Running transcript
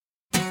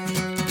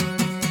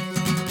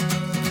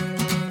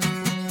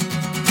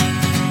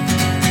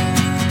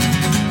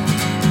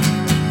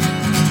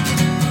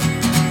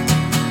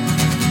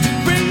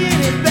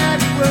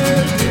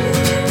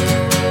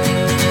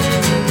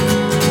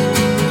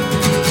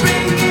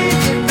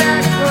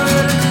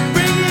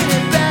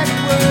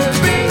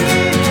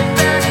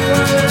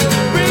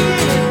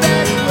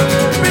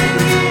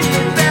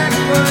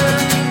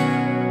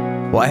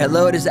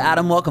hello, it is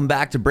Adam. Welcome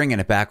back to Bringing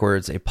It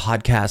Backwards, a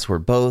podcast where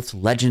both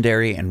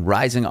legendary and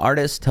rising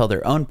artists tell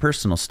their own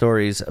personal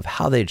stories of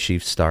how they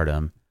achieved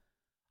stardom.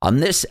 On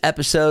this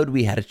episode,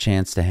 we had a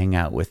chance to hang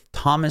out with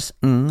Thomas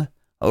Ng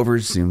over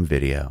Zoom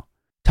video.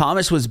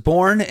 Thomas was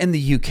born in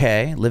the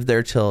UK, lived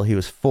there till he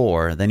was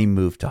 4, then he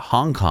moved to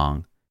Hong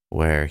Kong,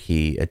 where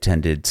he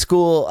attended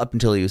school up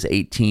until he was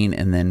 18,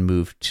 and then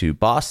moved to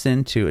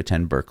Boston to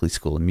attend Berklee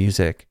School of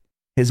Music.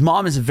 His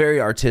mom is very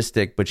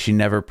artistic, but she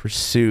never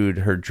pursued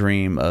her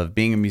dream of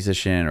being a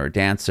musician or a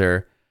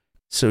dancer.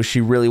 So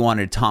she really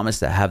wanted Thomas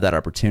to have that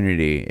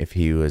opportunity if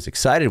he was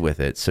excited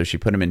with it. So she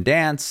put him in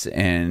dance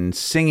and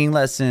singing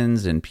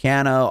lessons and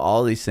piano,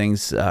 all these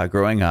things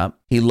growing up.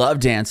 He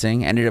loved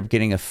dancing, ended up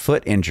getting a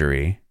foot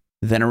injury.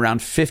 Then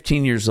around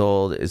 15 years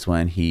old is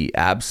when he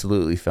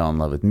absolutely fell in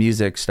love with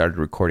music, started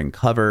recording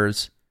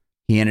covers.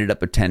 He ended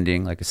up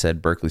attending, like I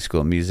said, Berklee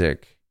School of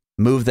Music.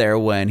 Moved there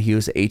when he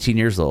was 18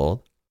 years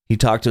old. He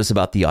talked to us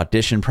about the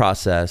audition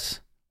process.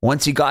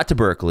 Once he got to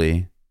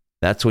Berklee,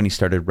 that's when he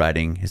started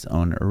writing his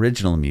own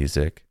original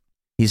music.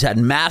 He's had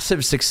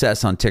massive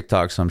success on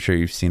TikTok, so I'm sure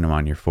you've seen him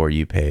on your For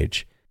You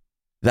page.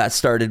 That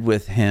started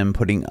with him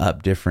putting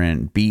up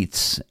different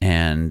beats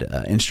and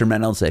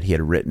instrumentals that he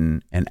had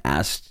written and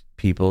asked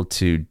people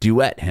to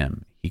duet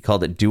him. He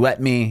called it Duet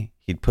Me.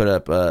 He'd put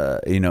up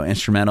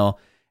instrumental,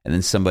 and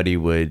then somebody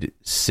would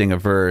sing a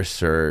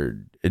verse or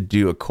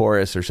do a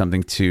chorus or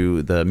something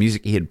to the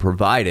music he had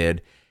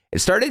provided. It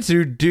started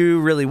to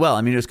do really well.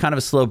 I mean, it was kind of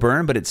a slow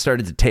burn, but it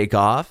started to take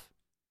off.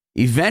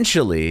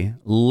 Eventually,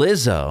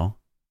 Lizzo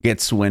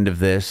gets wind of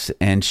this,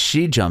 and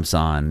she jumps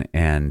on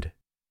and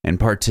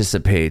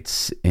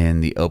participates in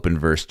the open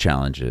verse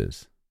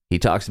challenges. He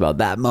talks about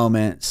that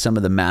moment, some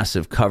of the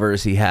massive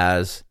covers he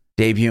has,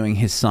 debuting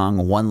his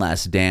song One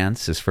Last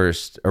Dance, his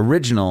first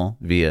original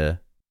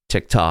via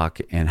TikTok,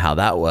 and how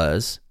that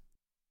was.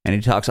 And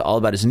he talks all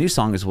about his new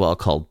song as well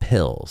called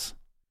Pills.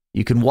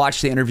 You can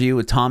watch the interview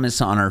with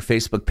Thomas on our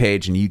Facebook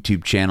page and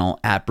YouTube channel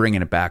at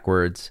Bringing It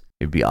Backwards.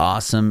 It'd be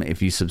awesome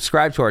if you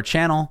subscribe to our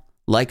channel,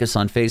 like us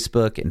on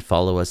Facebook, and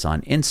follow us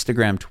on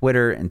Instagram,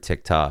 Twitter, and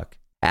TikTok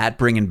at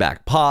Bringing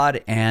Back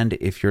Pod. And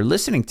if you're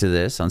listening to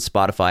this on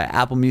Spotify,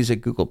 Apple Music,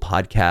 Google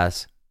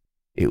Podcasts,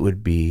 it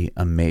would be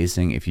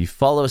amazing if you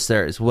follow us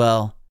there as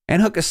well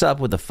and hook us up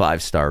with a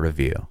 5-star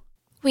review.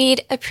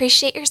 We'd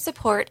appreciate your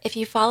support if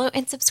you follow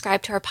and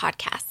subscribe to our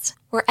podcast,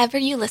 wherever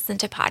you listen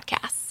to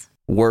podcasts.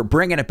 We're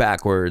Bringing It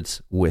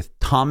Backwards with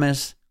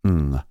Thomas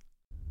Ng.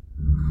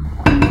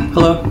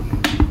 Hello.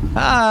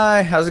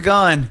 Hi, how's it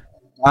going?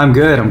 I'm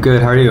good.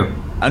 How are you?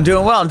 I'm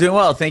doing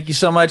well. Thank you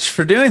so much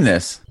for doing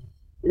this.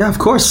 Yeah, of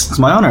course. It's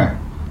my honor.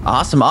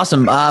 Awesome.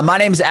 My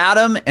name's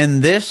Adam,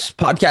 and this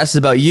podcast is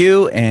about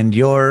you and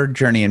your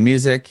journey in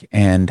music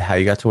and how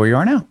you got to where you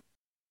are now.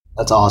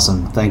 That's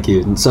awesome. Thank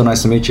you. It's so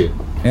nice to meet you.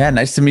 Yeah,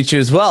 nice to meet you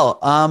as well.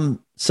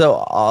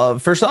 So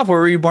first off, where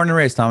were you born and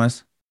raised,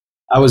 Thomas?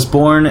 I was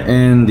born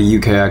in the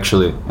UK,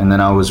 actually, and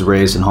then I was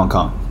raised in Hong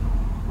Kong.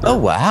 Oh,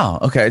 wow.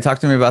 Okay, talk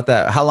to me about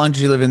that. How long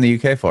did you live in the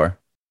UK for?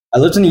 I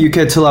lived in the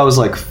UK till I was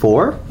like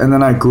 4, and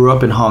then I grew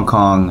up in Hong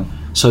Kong.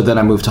 So then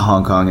I moved to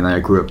Hong Kong, and then I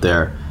grew up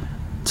there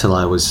till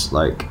I was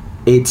like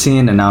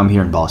 18, and now I'm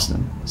here in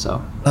Boston. So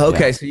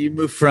okay, yeah. So you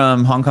moved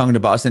from Hong Kong to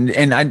Boston,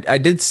 and I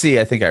did see,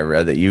 I think I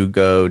read that you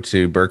go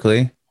to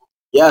Berklee.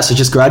 Yeah, so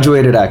just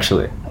graduated,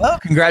 actually. Oh,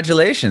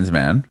 congratulations,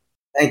 man.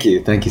 Thank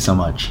you so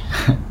much.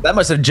 That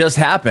must have just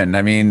happened.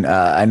 I mean,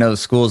 I know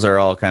schools are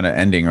all kind of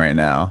ending right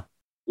now.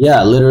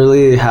 Yeah,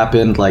 literally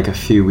happened like a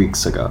few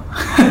weeks ago.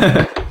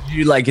 Did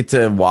you like get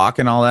to walk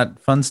and all that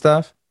fun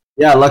stuff?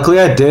 Yeah, luckily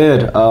I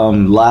did.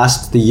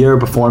 The year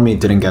before me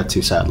didn't get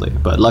to, sadly,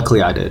 but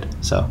luckily I did.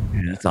 So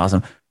yeah, that's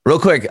awesome. Real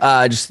quick,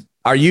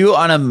 are you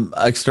on an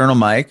external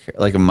mic,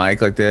 like a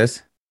mic like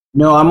this?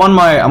 No, I'm on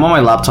my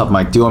laptop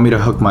mic. Do you want me to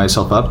hook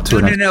myself up to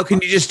it? No.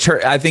 Can you just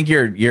turn? I think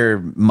your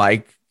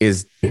mic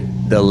is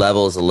the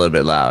level is a little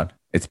bit loud.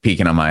 It's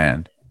peaking on my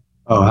end.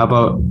 Oh, how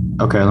about?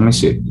 Okay, let me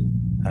see.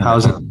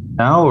 How's it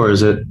now, or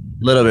is it a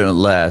little bit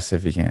less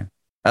if you can?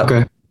 Oh.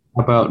 Okay,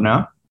 how about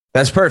now?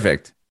 That's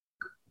perfect.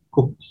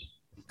 Cool.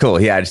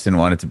 Yeah, I just didn't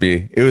want it to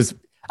be. It was.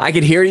 I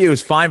could hear you. It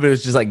was fine, but it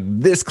was just like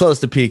this close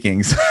to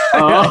peaking. So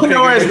oh,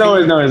 no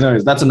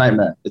worries. That's a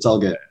nightmare. It's all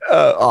good.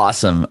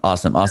 Awesome.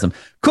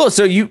 Cool.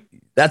 So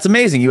that's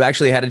amazing. You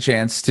actually had a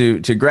chance to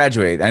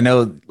graduate. I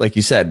know, like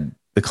you said,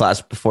 the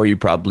class before you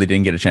probably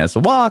didn't get a chance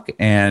to walk,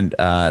 and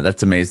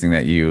that's amazing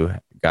that you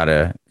got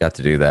to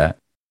do that.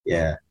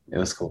 Yeah, it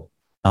was cool.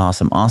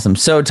 Awesome.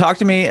 So talk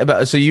to me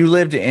about. So you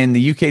lived in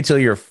the UK till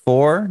you're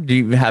 4. Do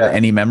you have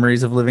any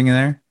memories of living in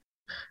there?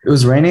 It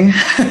was raining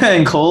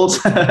and cold.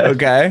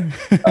 Okay.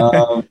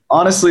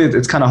 Honestly,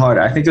 it's kind of hard.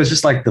 I think it was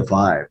just like the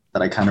vibe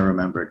that I kind of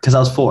remembered because I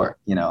was 4.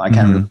 I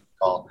can't really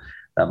recall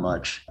that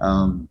much.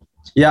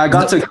 Yeah, I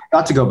got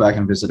to go back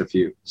and visit a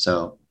few.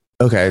 So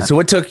okay. So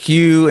what took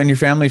you and your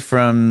family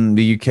from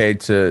the UK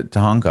to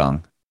Hong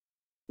Kong?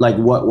 Like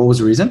what was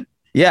the reason?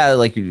 Yeah,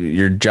 like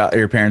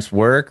your parents'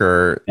 work,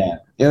 or yeah,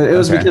 it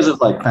was because of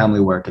like family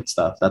work and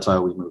stuff. That's why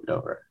we moved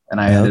over, and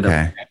I ended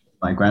up with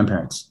my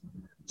grandparents.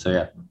 So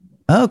yeah.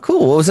 Oh,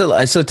 cool. What was it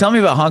like? So tell me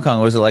about Hong Kong.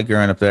 What was it like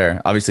growing up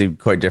there? Obviously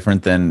quite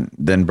different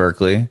than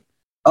Berkeley.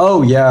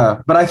 Oh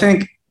yeah, but I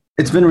think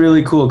it's been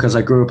really cool because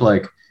I grew up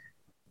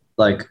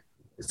like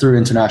through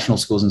international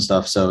schools and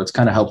stuff. So it's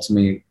kind of helped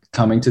me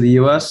coming to the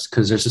US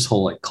because there's this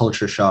whole like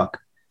culture shock.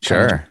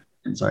 Sure.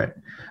 Sorry.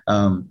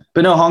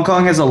 But no, Hong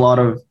Kong has a lot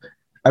of,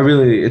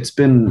 it's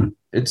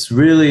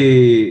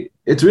really,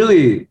 what's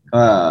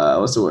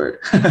the word?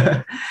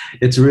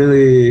 It's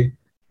really,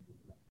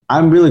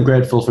 I'm really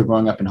grateful for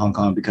growing up in Hong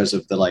Kong because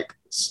of the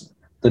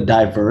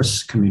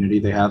diverse community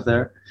they have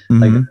there.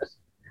 Mm-hmm. Like,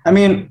 I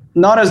mean,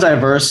 not as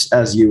diverse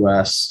as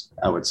US,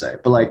 I would say,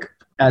 but like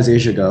as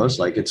Asia goes,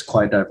 like it's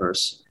quite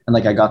diverse. And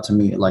like I got to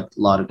meet like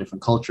a lot of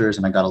different cultures,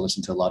 and I got to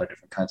listen to a lot of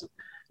different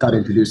got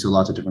introduced to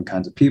lots of different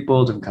kinds of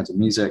people, different kinds of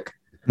music.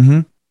 Mm-hmm.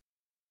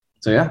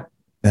 So yeah.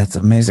 That's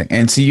amazing.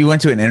 And so you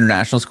went to an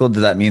international school.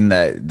 Does that mean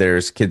that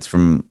there's kids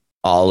from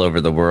all over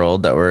the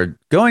world that were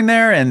going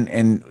there?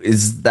 And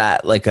is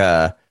that like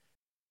was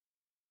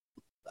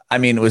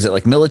it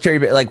like military?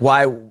 Like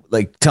why,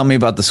 like, tell me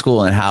about the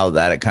school and how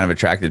that it kind of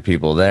attracted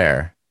people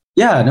there.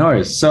 Yeah, no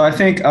worries. So I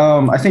think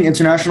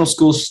international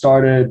schools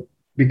started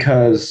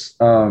because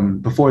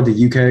before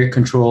the UK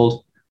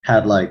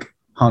had like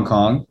Hong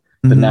Kong,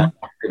 but now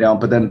they don't.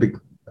 But then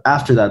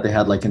after that, they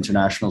had like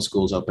international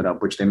schools open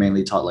up, which they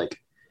mainly taught like,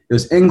 it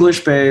was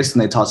English based,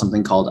 and they taught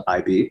something called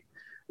IB,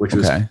 which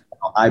was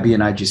IB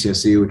and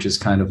IGCSE, which is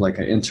kind of like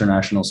an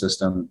international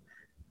system,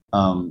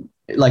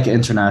 like an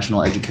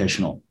international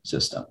educational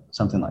system,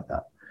 something like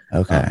that.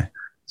 Okay.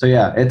 So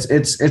yeah,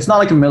 it's not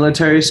like a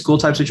military school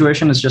type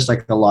situation. It's just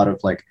like a lot of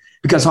like,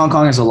 because Hong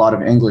Kong has a lot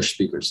of English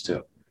speakers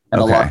too,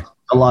 and a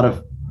lot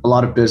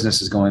of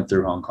business is going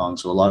through Hong Kong.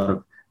 So a lot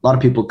of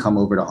people come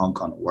over to Hong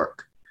Kong to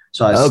work.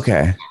 So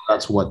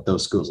that's what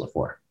those schools are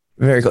for.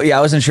 Very cool. Yeah,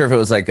 I wasn't sure if it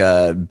was like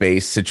a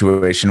base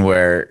situation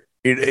where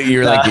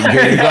you're like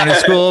you're going to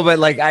school, but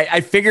like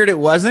I figured it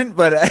wasn't.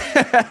 But it's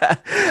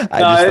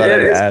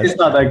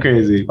not that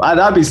crazy.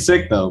 That'd be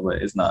sick though,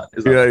 but it's not.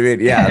 You know what I mean?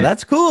 Yeah,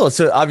 that's cool.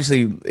 So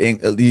obviously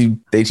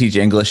they teach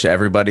English to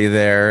everybody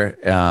there.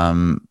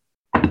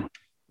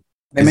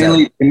 They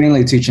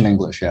mainly teach in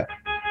English. Yeah.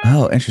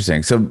 Oh,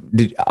 interesting. So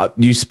did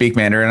you speak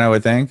Mandarin? I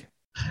would think.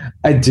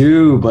 I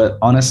do, but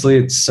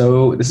honestly, this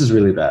is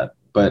really bad.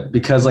 But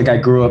because like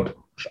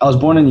I was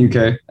born in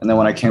UK, and then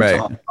when I came to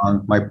Hong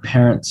Kong, my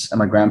parents and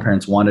my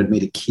grandparents wanted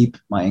me to keep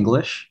my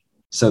English.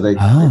 So they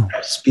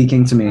kept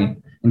speaking to me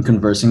and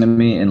conversing to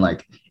me in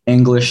like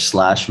English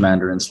 /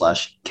 Mandarin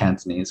 /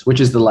 Cantonese,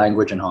 which is the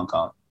language in Hong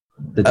Kong.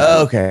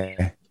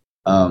 Okay.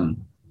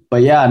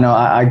 But yeah, no,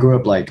 I grew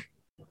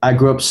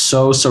up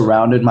so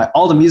surrounded.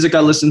 All the music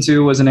I listened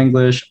to was in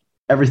English.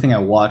 Everything I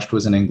watched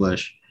was in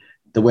English.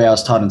 The way I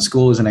was taught in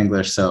school was in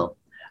English. So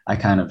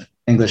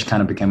English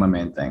kind of became my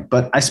main thing,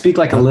 but I speak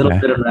like a little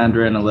bit of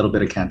Mandarin, a little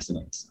bit of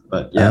Cantonese,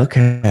 but yeah.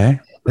 Okay.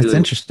 That's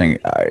interesting.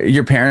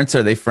 Your parents,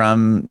 are they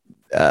from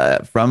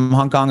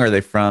Hong Kong? Are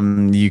they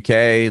from the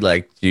UK?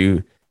 Like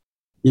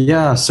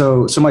Yeah.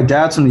 So my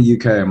dad's from the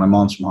UK and my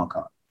mom's from Hong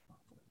Kong.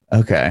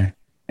 Okay.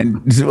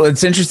 And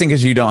it's interesting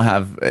because you don't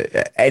have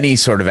any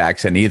sort of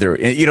accent either,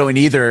 in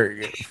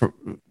either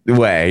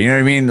way, you know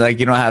what I mean?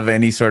 Like you don't have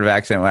any sort of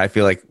accent. I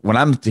feel like when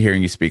I'm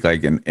hearing you speak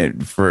like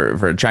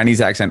for a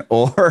Chinese accent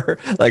or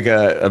like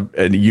a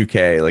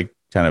UK, like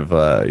kind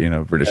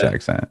of, British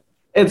accent.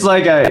 It's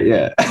like,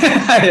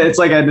 it's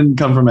like I didn't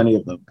come from any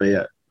of them, but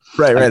yeah.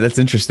 Right. That's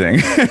interesting.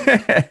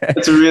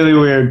 It's really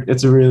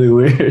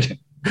weird.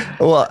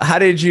 Well, how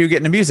did you get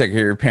into music? Are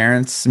your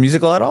parents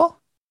musical at all?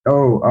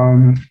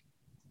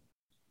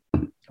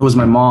 It was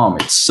my mom.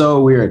 It's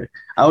so weird.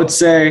 I would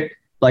say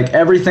like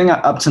everything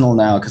up till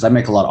now, because I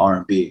make a lot of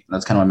R&B.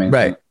 That's kind of my main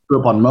thing. I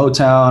grew up on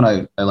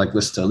Motown. I like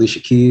listened to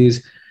Alicia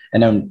Keys,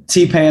 and then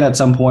T-Pain at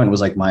some point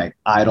was like my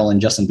idol, and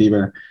Justin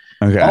Bieber.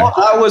 Okay. All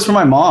that was from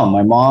my mom.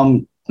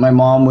 My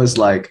mom was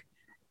like,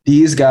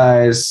 these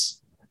guys.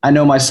 I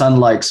know my son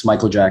likes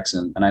Michael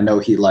Jackson, and I know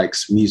he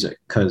likes music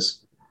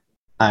because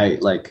I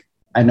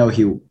know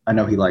he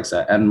likes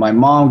that. And my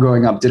mom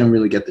growing up didn't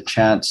really get the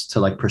chance to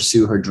like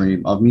pursue her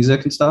dream of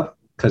music and stuff.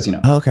 Cause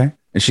okay.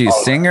 Is she a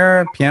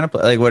singer, piano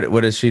player? Like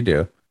what does she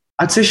do?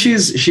 I'd say she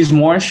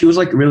was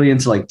like really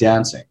into like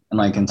dancing and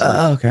like into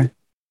okay.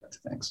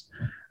 things.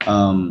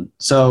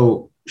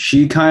 So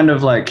she kind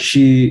of like,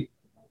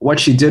 what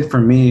she did for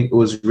me, it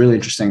was really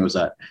interesting, was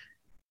that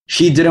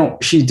she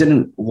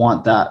didn't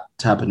want that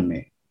to happen to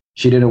me.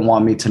 She didn't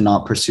want me to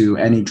not pursue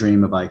any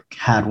dream if I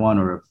had one,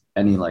 or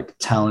any like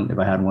talent if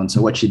I had one.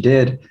 So what she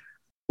did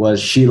was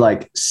she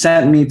like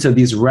sent me to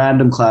these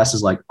random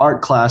classes, like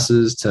art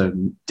classes,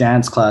 to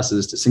dance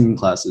classes, to singing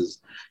classes,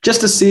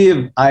 just to see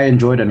if I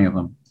enjoyed any of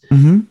them.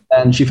 Mm-hmm.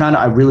 And she found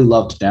out I really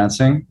loved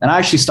dancing, and I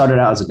actually started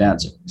out as a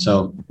dancer.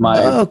 So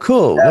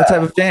cool. What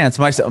type of dance?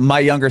 My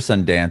younger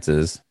son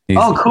dances.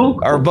 Cool.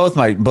 Or both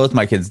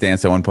my kids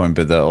danced at one point,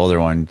 but the older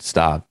one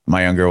stopped.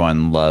 My younger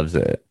one loves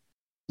it.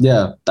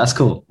 Yeah, that's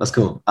cool.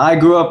 I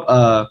grew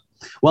up.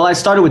 I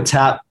started with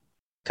tap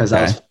because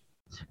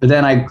but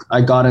then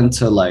I got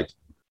into like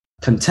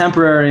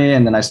contemporary,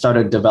 and then I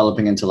started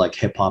developing into like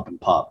hip hop and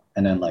pop,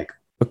 and then like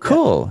But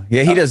cool.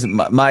 Yeah, he does.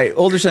 My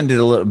older son did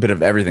a little bit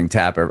of everything,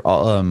 tap,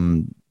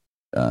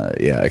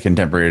 yeah,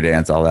 contemporary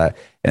dance, all that.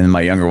 And then my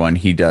younger one,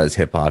 he does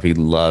hip hop. He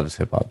loves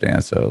hip hop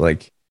dance. So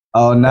like,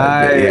 oh,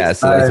 nice. Yeah,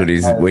 so that's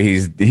what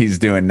he's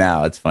doing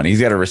now. It's funny.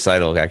 He's got a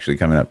recital actually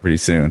coming up pretty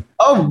soon.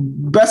 Oh,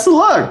 best of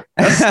luck.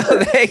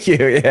 Thank you.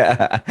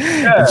 Yeah,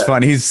 it's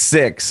fun. He's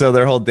 6, so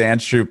their whole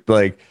dance troupe,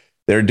 like,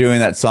 they're doing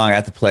that song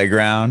At the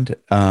Playground,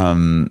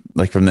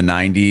 like from the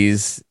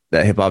 90s,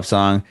 that hip hop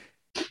song.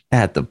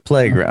 At the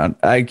Playground.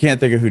 I can't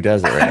think of who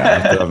does it right now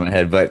off the top of my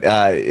head, but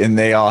and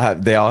they all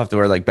have to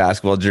wear like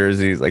basketball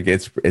jerseys. Like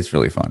it's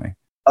really funny.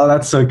 Oh,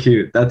 that's so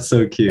cute. That's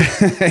so cute.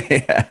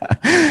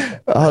 Yeah.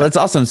 Oh, that's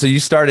awesome. So you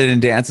started in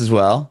dance as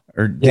well,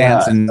 or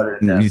dance, and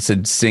you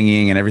said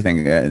singing and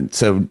everything.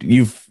 So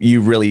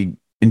you really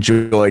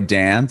enjoyed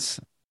dance?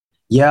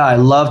 Yeah, I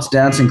loved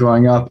dancing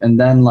growing up, and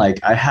then like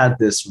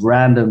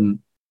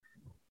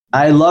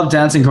I loved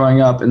dancing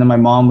growing up, and then my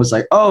mom was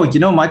like, "Oh, you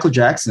know Michael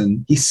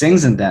Jackson? He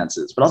sings and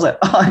dances." But I was like,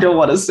 "Oh, I don't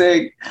want to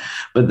sing."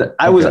 But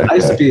I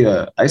used to be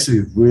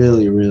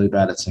really, really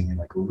bad at singing,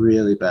 like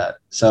really bad.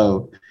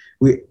 So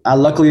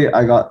luckily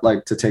I got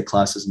like to take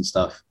classes and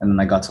stuff, and then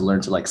I got to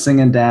learn to like sing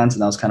and dance,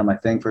 and that was kind of my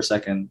thing for a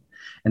second.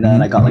 And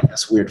then I got like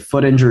this weird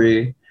foot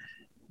injury.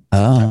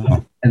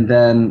 Oh. And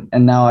then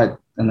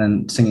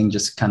singing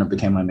just kind of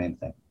became my main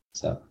thing.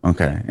 So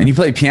okay, and you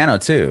play piano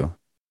too.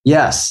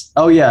 Yes.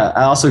 Oh yeah.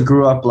 I also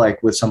grew up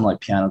like with some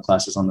like piano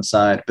classes on the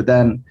side, but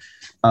then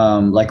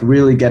like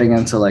really getting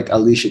into like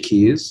Alicia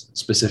Keys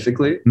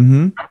specifically.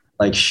 Mm-hmm.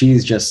 Like she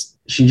just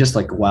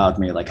like wowed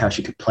me, like how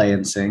she could play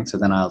and sing. So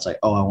then I was like,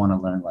 oh, I want to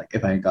learn, like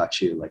If I Ain't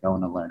Got You, like I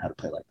want to learn how to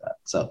play like that.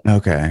 So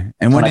okay.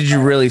 And when did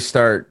you really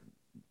start,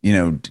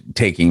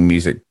 taking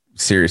music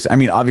serious? I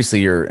mean, obviously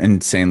you're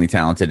insanely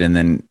talented, and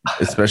then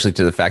especially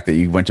to the fact that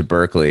you went to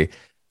Berkeley.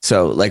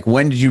 So like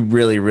when did you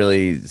really,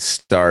 really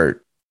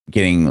start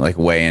getting like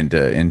way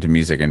into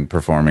music and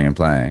performing and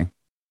playing?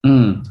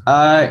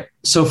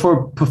 So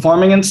for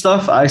performing and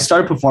stuff, I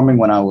started performing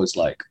when I was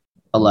like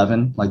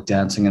 11, like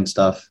dancing and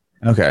stuff.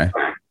 Okay.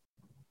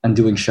 And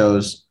doing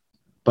shows.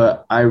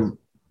 But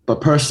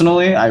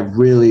personally, I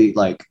really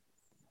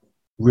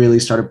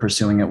started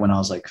pursuing it when I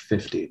was like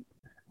 50,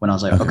 when I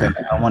was like, okay,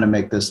 I want to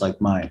make this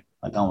like mine.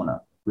 Like I want to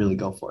really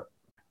go for it.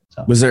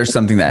 So. Was there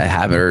something that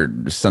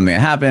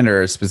happened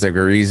or a specific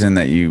reason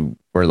that you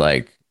were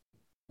like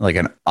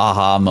an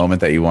aha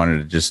moment that you wanted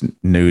to just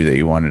knew that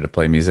you wanted to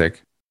play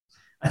music?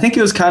 I think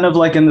it was kind of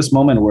like in this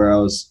moment where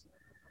I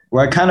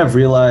kind of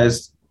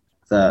realized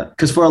that,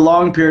 because for a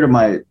long period of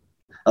my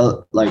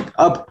like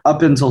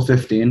up until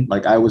 15,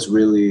 like I was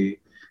really,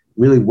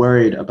 really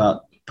worried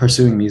about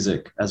pursuing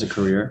music as a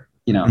career,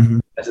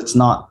 because it's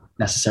not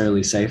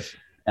necessarily safe.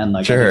 And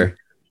like, sure.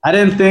 I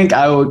didn't think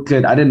I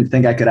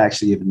could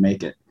actually even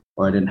make it,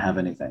 or I didn't have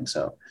anything.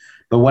 So,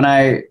 but when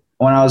I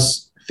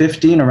was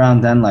 15,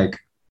 around then, like,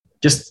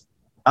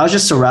 I was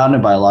just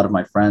surrounded by a lot of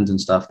my friends and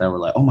stuff that were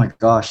like, oh my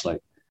gosh,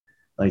 like,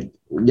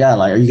 yeah,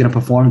 like, are you going to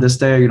perform this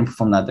day? Are you going to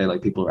perform that day?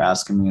 Like people were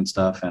asking me and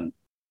stuff. And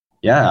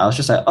yeah, I was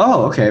just like,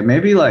 oh, okay,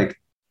 maybe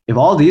like if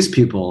all these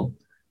people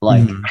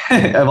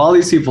if all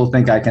these people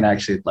think I can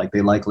actually, like, they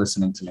like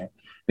listening to me,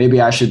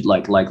 maybe I should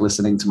like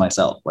listening to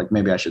myself. Like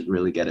maybe I should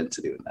really get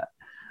into doing that.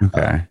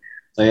 Okay.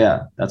 So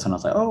yeah, that's when I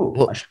was like,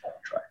 oh, I should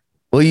try.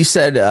 Well, you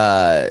said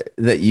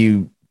that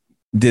you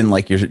didn't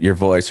like your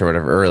voice or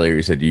whatever earlier.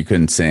 You said you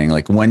couldn't sing.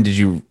 Like when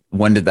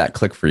did that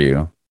click for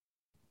you?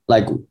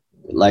 Like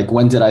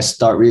when did I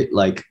start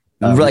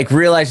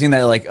realizing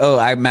that, like, oh,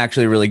 I'm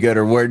actually really good?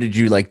 Or when did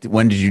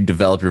you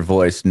develop your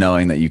voice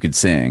knowing that you could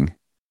sing?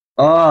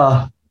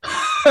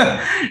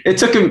 It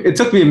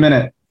took me a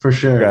minute for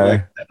sure.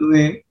 Okay.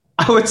 Like,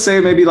 I would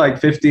say maybe like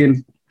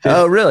 15.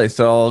 Oh, really?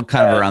 So all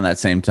kind of around that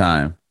same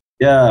time.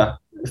 Yeah,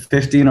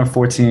 15 or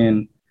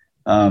 14.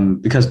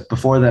 Because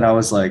before that I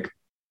was like,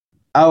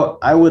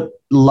 I would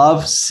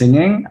love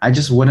singing. I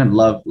just wouldn't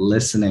love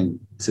listening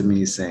to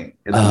me sing.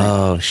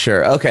 Oh,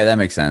 sure. Okay, that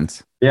makes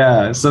sense.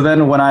 Yeah. So then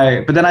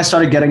then I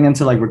started getting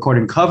into like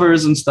recording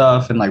covers and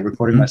stuff and like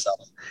recording myself.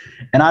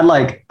 And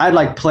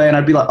I'd play and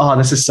I'd be like, oh,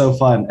 this is so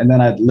fun. And then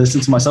I'd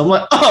listen to myself. I'm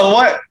like, oh,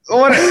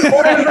 what is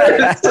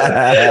this?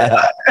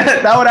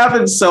 That would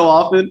happen so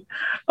often.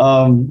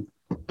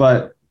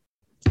 But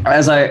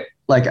as I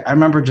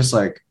remember just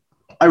like,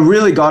 I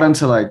really got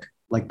into like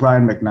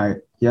Brian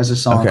McKnight. He has a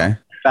song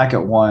Back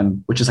at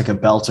One, which is like a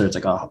belter. It's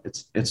like, oh,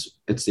 it's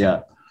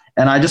yeah.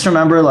 And I just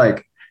remember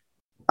like,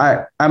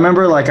 I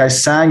remember like I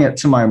sang it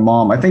to my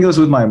mom. I think it was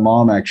with my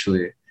mom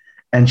actually.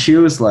 And she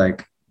was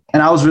like,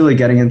 and I was really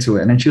getting into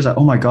it. And then she was like,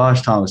 oh my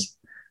gosh, Thomas,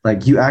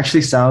 like you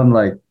actually sound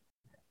like,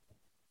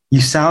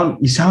 you sound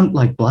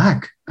like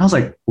Black. I was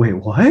like, wait,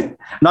 what?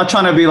 Not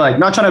trying to be like.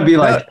 No,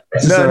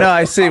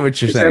 I see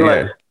what you're saying.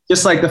 Like,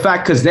 just like the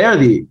fact, because they're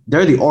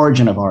the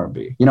origin of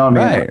R&B. You know what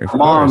I mean? Right, like,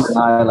 mom and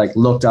I like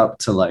looked up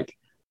to like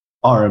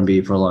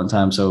R&B for a long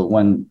time. So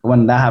when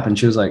that happened,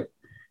 she was like,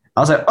 I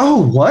was like,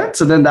 oh, what?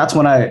 So then that's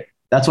when I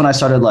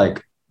started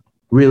like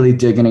really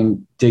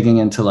digging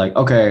into like,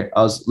 okay,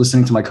 I was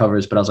listening to my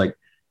covers, but I was like,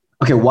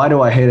 okay, why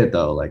do I hate it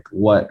though? Like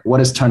what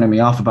is turning me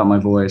off about my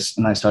voice?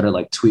 And I started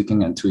like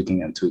tweaking and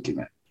tweaking and tweaking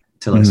it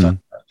till I started.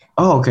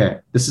 Oh, okay.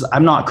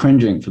 I'm not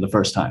cringing for the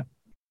first time.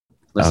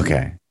 Listen.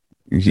 Okay.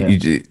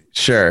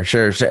 Sure.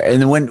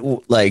 And then when,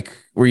 like,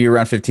 were you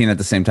around 15 at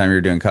the same time you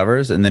were doing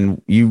covers? And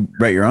then you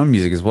write your own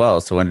music as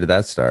well. So when did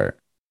that start?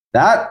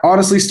 That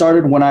honestly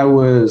started when I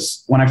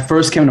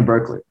first came to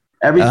Berklee.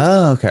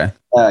 Oh, okay.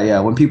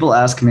 Yeah. When people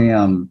ask me,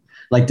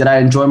 like, did I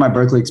enjoy my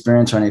Berklee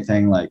experience or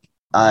anything?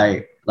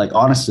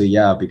 Honestly,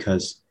 yeah,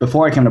 because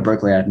before I came to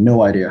Berklee, I had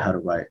no idea how to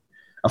write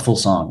a full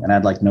song and I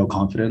had like no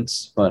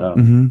confidence. But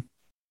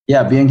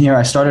yeah, being here,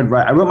 I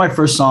wrote my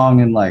first song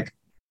in like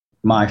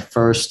my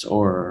first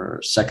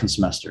or second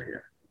semester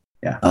here.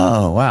 Yeah.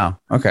 Oh, wow.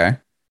 Okay.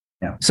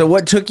 Yeah. So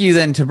what took you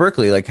then to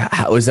Berklee? Like,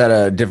 how, was that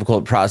a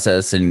difficult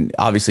process? And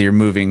obviously you're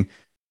moving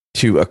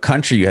to a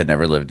country you had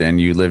never lived in.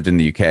 You lived in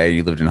the UK,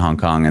 you lived in Hong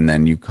Kong, and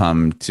then you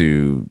come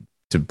to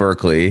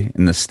Berklee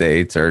in the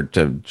States, or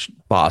to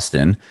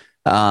Boston.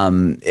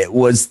 It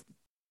was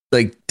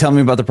like, tell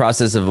me about the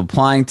process of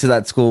applying to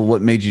that school.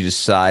 What made you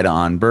decide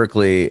on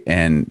Berklee,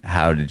 and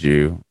how did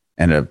you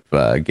end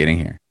up getting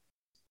here?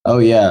 Oh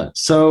yeah.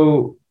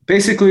 So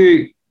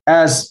basically,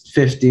 as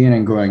 15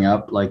 and growing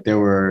up, like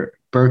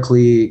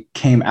Berklee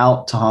came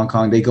out to Hong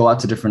Kong. They go out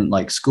to different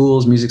like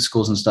schools, music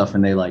schools and stuff,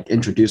 and they like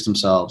introduce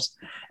themselves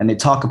and they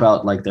talk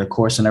about like their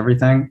course and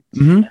everything.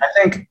 Mm-hmm. I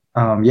think,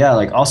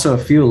 like also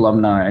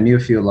I knew a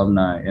few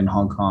alumni in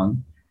Hong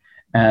Kong,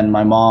 and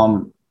my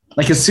mom,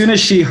 like as soon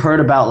as she heard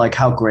about like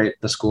how great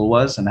the school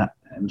was and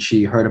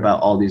she heard about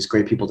all these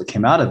great people that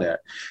came out of there,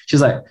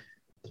 she's like,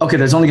 okay,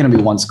 there's only going to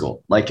be one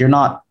school. Like you're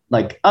not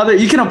like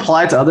you can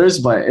apply to others,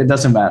 but it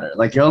doesn't matter.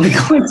 Like you're only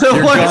going to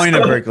you're going to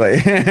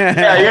Berklee.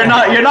 Yeah,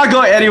 you're not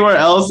going anywhere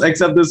else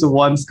except this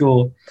one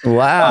school.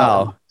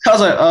 Wow. I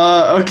was like,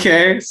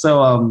 okay.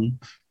 So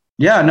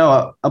yeah,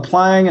 no,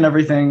 applying and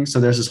everything. So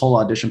there's this whole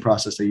audition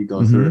process that you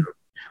go through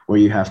where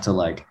you have to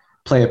like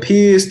play a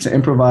piece, to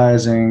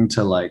improvising,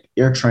 to like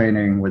ear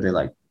training, where they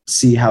like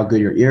see how good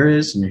your ear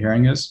is and your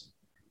hearing is.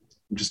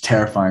 Which is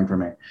terrifying for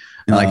me.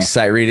 And like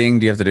sight reading,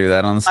 do you have to do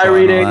that on the spot? Sight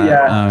reading,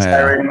 yeah.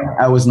 Sight reading.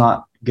 I was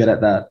not good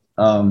at that.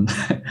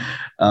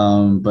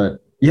 But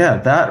yeah,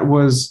 that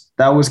was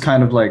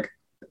kind of like,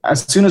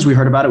 as soon as we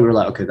heard about it, we were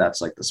like, okay, that's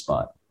like the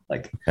spot.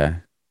 Like, okay.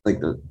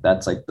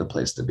 That's like the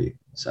place to be.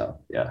 So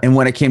yeah. And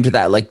when it came to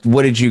that, like,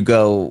 what did you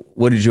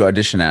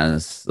audition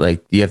as?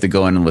 Like, you have to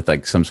go in with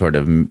like some sort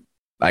of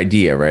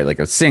idea, right? Like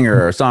a singer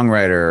or a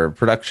songwriter or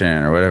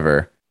production or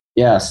whatever.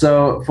 Yeah.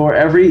 So for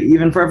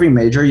every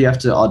major, you have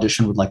to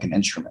audition with like an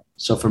instrument.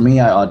 So for me,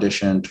 I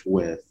auditioned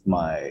with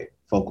my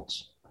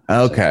vocals.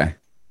 Okay.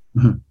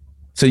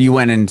 So you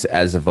went in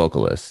as a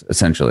vocalist,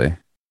 essentially.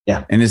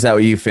 Yeah. And is that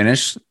what you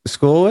finished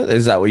school with?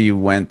 Is that what you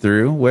went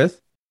through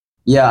with?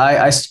 Yeah,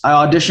 I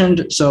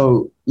auditioned.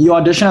 So you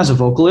audition as a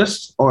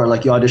vocalist, or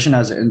like you audition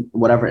as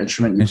whatever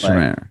instrument you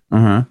play.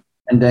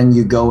 And then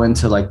you go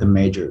into like the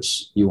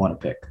majors you want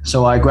to pick.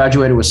 So I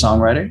graduated with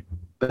songwriting,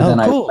 but then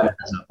cool. I went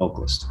as a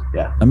vocalist.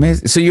 Yeah.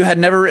 Amazing. So you had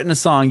never written a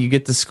song, you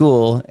get to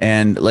school,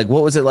 and like,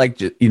 what was it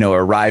like,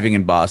 arriving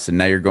in Boston?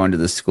 Now you're going to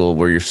this school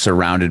where you're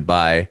surrounded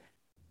by,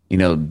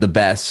 the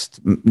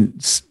best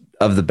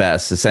of the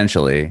best,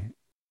 essentially.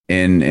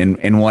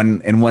 In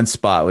one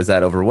spot. Was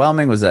that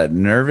overwhelming? Was that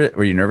nervous?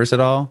 Were you nervous at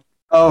all?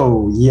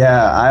 Oh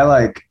yeah,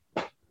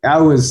 I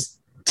was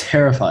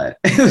terrified.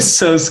 It was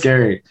so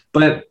scary,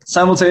 but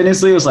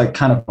simultaneously it was like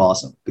kind of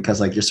awesome, because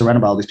like you're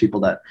surrounded by all these people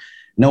that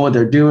know what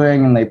they're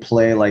doing and they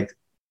play like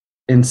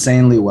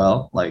insanely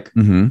well, like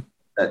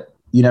that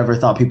you never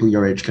thought people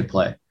your age could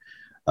play.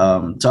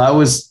 So I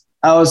was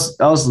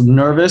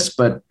nervous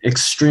but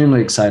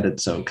extremely excited,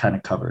 so kind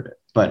of covered it.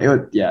 But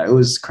it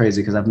was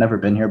crazy because I've never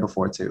been here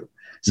before too.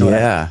 So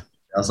yeah,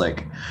 I was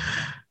like,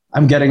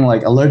 I'm getting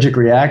like allergic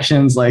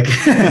reactions, like, but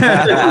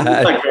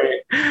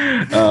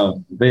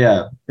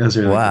yeah, it was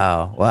really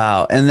cool.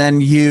 Wow. And then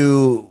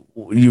you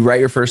write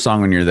your first song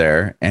when you're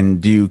there,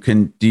 and do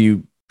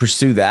you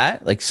pursue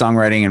that, like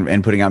songwriting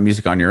and putting out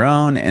music on your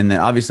own? And then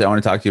obviously I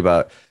want to talk to you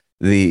about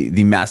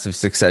the massive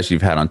success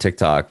you've had on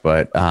TikTok,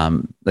 but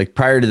like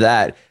prior to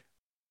that,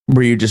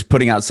 were you just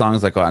putting out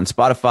songs like on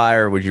Spotify,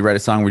 or would you write a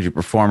song? Would you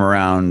perform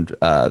around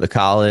the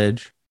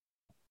college?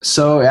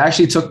 So it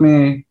actually took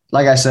me,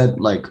 like I said,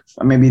 like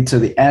maybe to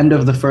the end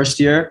of the first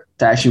year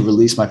to actually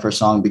release my first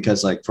song,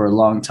 because like for a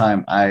long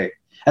time, at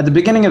the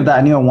beginning of that,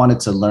 I knew I wanted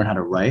to learn how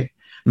to write,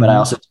 but I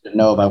also didn't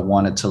know if I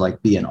wanted to like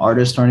be an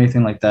artist or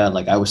anything like that.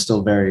 Like I was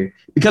still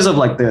because of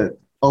like the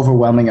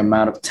overwhelming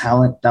amount of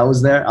talent that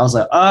was there, I was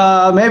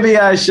like, maybe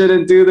I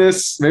shouldn't do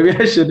this. Maybe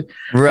I should.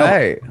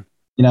 Right.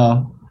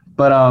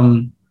 But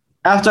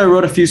after I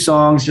wrote a few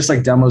songs, just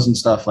like demos and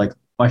stuff, like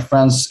my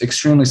friends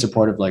extremely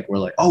supportive, like were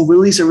like, oh,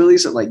 release it.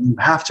 Like you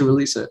have to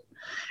release it.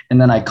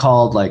 And then I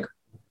called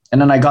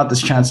and then I got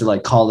this chance to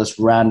like call this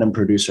random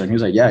producer, and he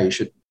was like, yeah, you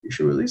should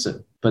release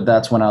it. But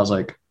that's when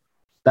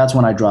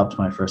I dropped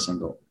my first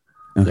single.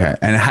 Okay. Yeah.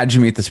 And how'd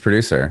you meet this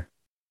producer?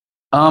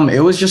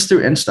 It was just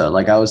through Insta.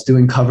 Like I was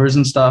doing covers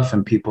and stuff,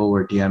 and people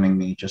were DMing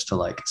me just to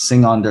like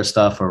sing on their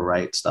stuff or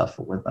write stuff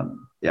with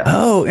them. Yeah.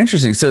 Oh,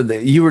 interesting. So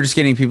you were just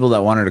getting people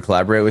that wanted to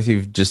collaborate with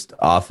you just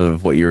off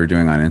of what you were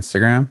doing on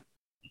Instagram?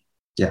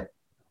 Yeah.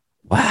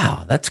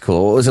 Wow, that's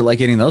cool. What was it like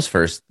getting those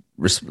first,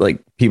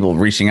 like people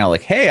reaching out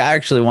like, hey, I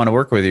actually want to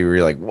work with you? Where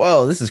you're like,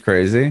 whoa, this is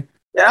crazy.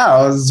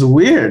 Yeah, it was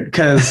weird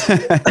because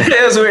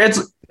it was weird.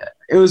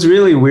 It was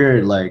really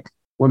weird. Like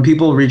when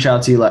people reach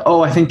out to you like,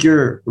 oh, I think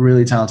you're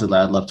really talented.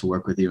 Like, I'd love to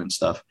work with you and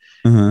stuff.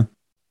 Uh-huh.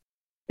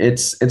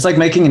 It's like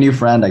making a new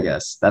friend, I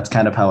guess. That's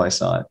kind of how I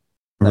saw it.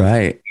 Like,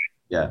 right.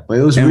 Yeah, but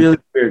it was really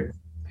weird.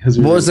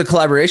 What was the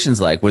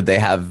collaborations like? Would they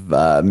have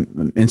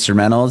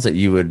instrumentals that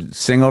you would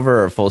sing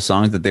over or full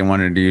songs that they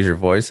wanted to use your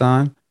voice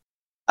on?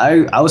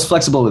 I was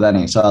flexible with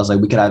any. So I was like,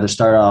 we could either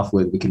start off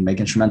with, we can make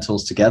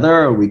instrumentals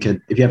together, or we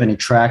could, if you have any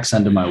tracks,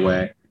 send them my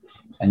way.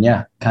 And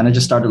yeah, kind of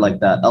just started like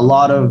that. A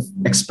lot of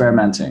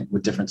experimenting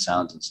with different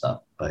sounds and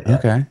stuff. But yeah.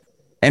 Okay.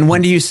 And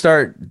when do you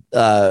start,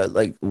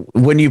 like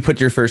when you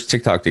put your first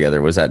TikTok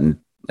together? Was that in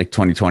like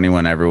 2020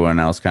 when everyone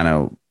else kind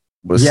of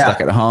was stuck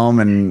at home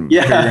and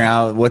figuring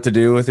out what to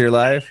do with your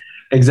life?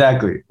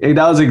 Exactly.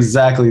 That was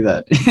exactly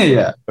that.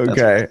 Yeah.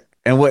 Okay.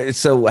 And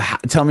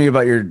tell me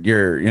about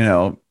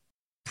your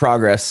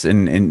progress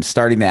in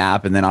starting the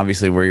app, and then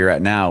obviously where you're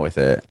at now with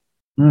it.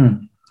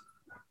 When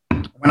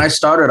I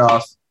started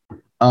off,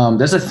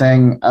 there's a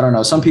thing, I don't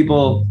know, some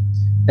people,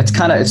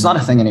 it's not a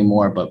thing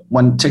anymore, but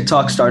when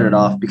TikTok started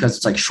off, because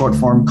it's like short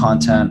form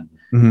content,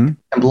 can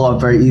blow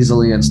up very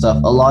easily and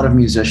stuff, a lot of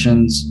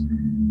musicians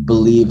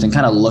believed and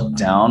kind of looked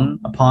down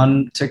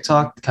upon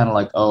TikTok, kind of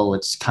like, oh,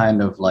 it's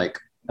kind of like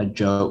a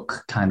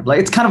joke, kind of like,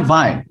 it's kind of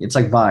Vine. It's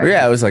like Vine.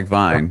 Yeah, it was like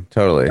Vine,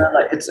 totally.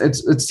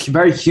 It's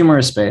very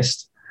humorous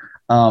based.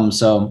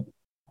 So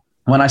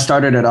when I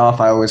started it off,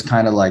 I was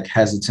kind of like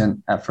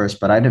hesitant at first,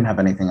 but I didn't have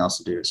anything else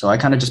to do. So I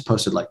kind of just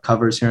posted like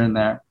covers here and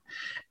there.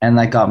 And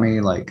that got me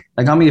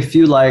a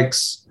few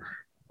likes.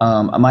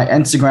 My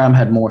Instagram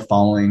had more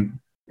following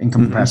in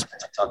comparison to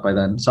TikTok by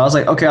then. So I was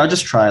like, okay, I'll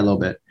just try a little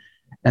bit.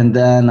 And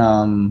then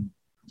I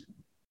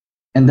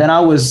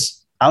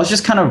was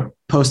just kind of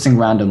posting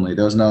randomly.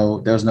 There was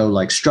no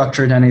like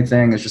structured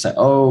anything. It's just like,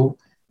 oh,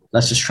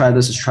 let's just try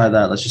this, let's try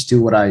that. Let's just do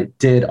what I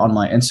did on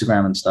my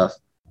Instagram and stuff.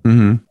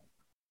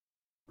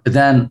 But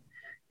then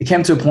it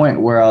came to a point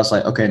where I was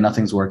like, okay,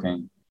 nothing's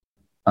working.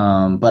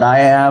 But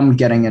I am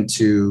going in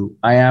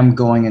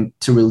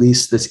to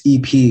release this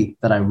EP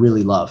that I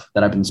really love,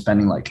 that I've been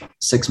spending like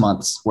 6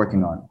 months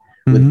working on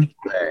with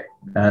today.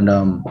 And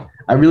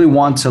I really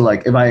want to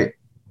like, if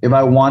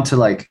I want to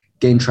like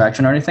gain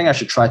traction or anything, I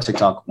should try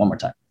TikTok one more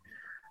time.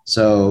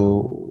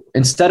 So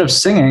instead of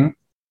singing,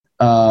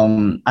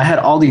 I had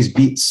all these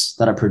beats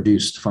that I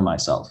produced for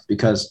myself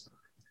because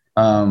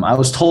I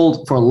was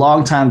told for a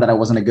long time that I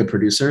wasn't a good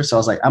producer. So I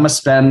was like, I'm going to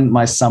spend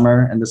my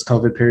summer in this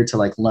COVID period to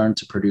like learn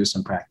to produce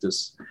and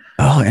practice.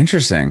 Oh,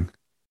 interesting.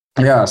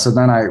 Yeah. So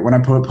then when I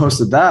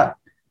posted that,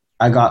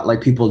 I got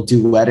like people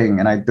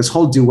duetting, and this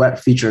whole duet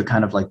feature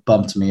kind of like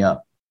bumped me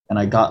up, and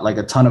I got like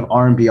a ton of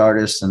R&B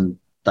artists and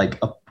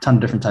like a ton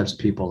of different types of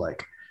people.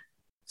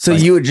 So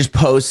you would just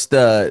post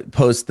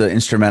the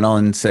instrumental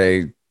and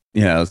say,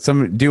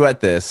 some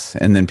duet this,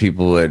 and then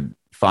people would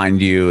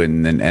find you,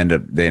 and then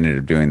they ended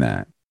up doing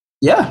that.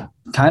 Yeah,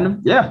 kind of.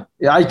 Yeah.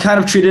 I kind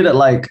of treated it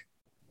like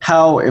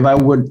how if I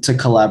would to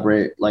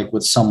collaborate like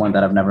with someone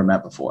that I've never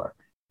met before,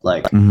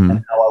 like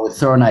and how I would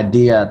throw an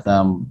idea at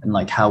them and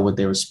like how would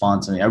they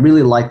respond to me. I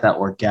really like that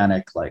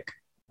organic like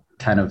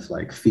kind of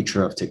like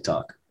feature of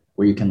TikTok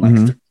where you can like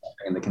throw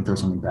something and they can throw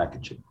something back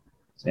at you.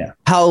 So, yeah.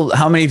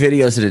 How many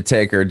videos did it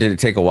take, or did it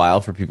take a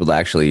while for people to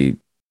actually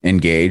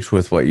engage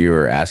with what you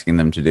were asking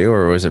them to do,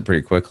 or was it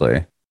pretty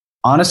quickly?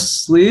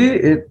 Honestly,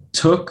 it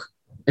took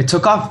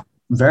off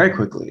very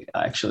quickly,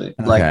 actually.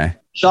 Like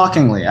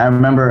shockingly, I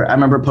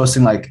remember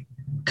posting like,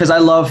 because I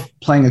love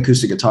playing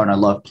acoustic guitar and I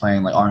love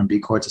playing like R&B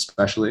chords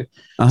especially.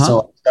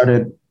 So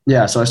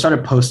I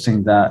started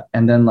posting that,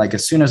 and then like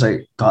as soon as I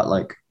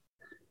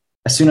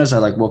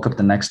woke up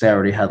the next day, I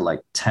already had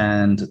like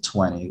 10 to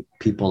 20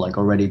 people like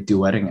already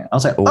duetting it. I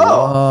was like,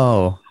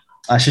 oh,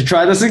 I should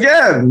try this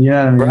again. You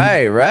know what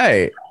I mean?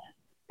 Right.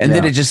 And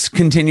did it just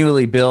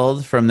continually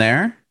build from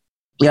there?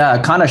 Yeah,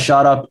 it kind of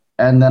shot up.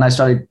 And then I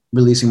started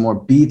releasing more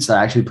beats that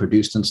I actually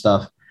produced and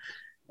stuff.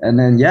 And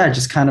then,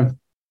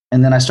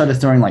 and then I started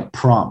throwing like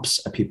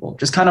prompts at people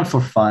just kind of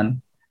for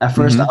fun. At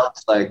first I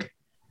was like,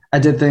 I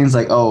did things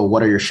like, oh,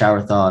 what are your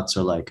shower thoughts?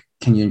 Or like,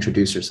 can you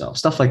introduce yourself?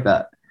 Stuff like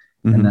that.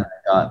 And then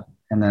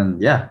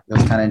it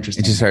was kind of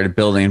interesting. It just started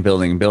building.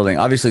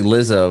 Obviously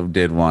Lizzo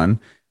did one,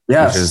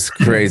 which is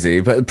crazy.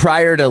 But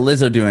prior to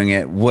Lizzo doing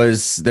it,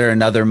 was there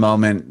another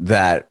moment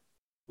that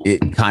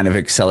it kind of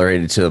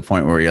accelerated to the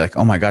point where you're like,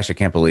 oh my gosh, I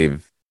can't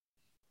believe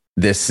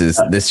this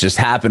just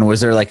happened?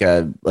 Was there like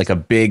a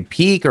big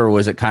peak, or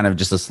was it kind of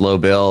just a slow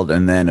build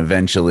and then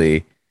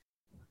eventually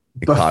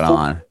it caught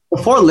on?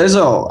 Before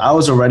Lizzo, I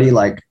was already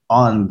like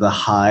on the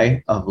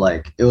high of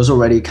like, it was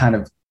already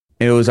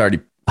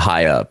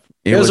high up.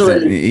 It was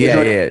already,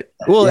 yeah.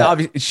 Well, yeah.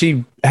 obviously,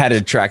 she had to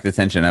attract the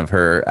attention of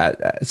her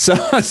so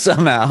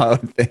somehow, I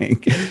would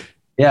think.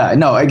 Yeah,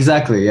 no,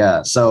 exactly.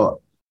 Yeah.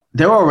 So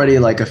there were already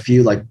like a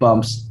few like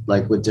bumps,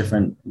 like with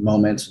different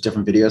moments,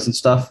 different videos and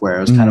stuff where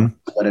it was kind of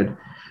split,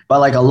 but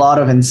like a lot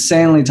of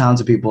insanely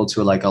talented people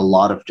to like a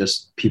lot of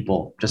just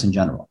people just in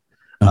general.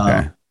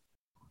 Okay.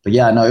 But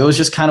yeah, no, it was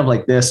just kind of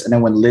like this. And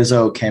then when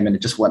Lizzo came in,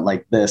 it just went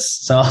like this.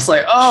 So I was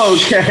like, oh,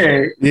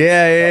 okay.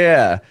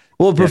 Yeah.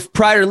 Well,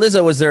 prior to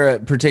Lizzo, was there a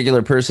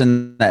particular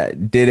person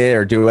that did it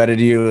or duetted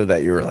you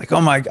that you were like, oh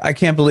my, I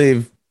can't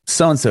believe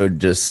so-and-so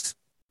just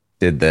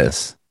did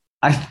this?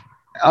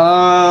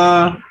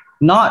 Not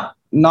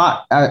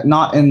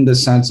in the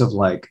sense of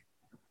like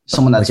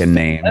someone that's like a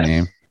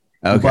name.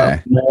 Okay.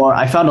 But more,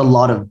 I found a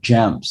lot of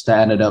gems that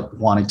I ended up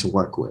wanting to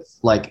work with.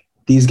 Like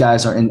these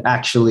guys are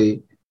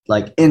actually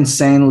like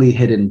insanely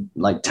hidden,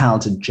 like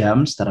talented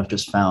gems that I've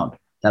just found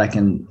that I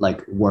can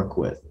like work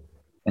with.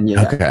 And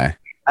yeah, okay.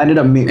 I ended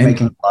up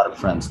making a lot of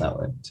friends that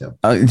way too.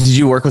 Did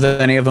you work with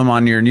any of them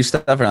on your new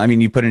stuff? Or, I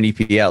mean, you put an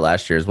EP out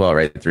last year as well,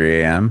 right?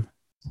 3 a.m.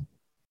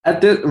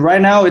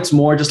 Right now, it's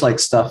more just like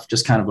stuff,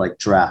 just kind of like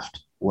draft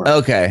work.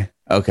 Okay.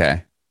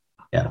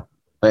 Yeah,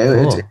 but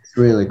it's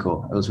really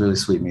cool. It was really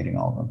sweet meeting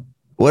all of them.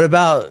 What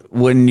about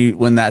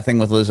when that thing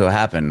with Lizzo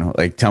happened?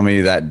 Like, tell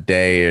me that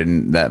day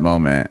and that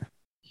moment.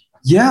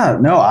 Yeah,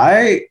 no,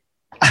 I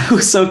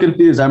was so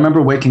confused. I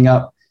remember waking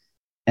up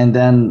and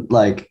then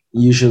like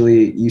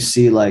usually you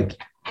see like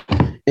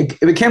it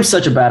became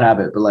such a bad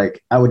habit, but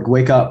like I would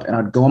wake up and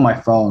I'd go on my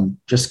phone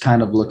just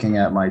kind of looking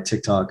at my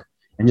TikTok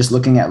and just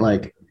looking at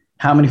like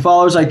how many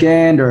followers I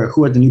gained or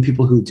who are the new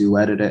people who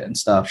duetted it and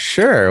stuff.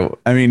 Sure.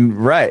 I mean,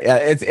 right.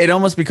 It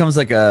almost becomes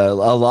like a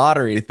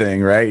lottery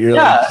thing, right?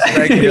 You're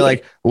you're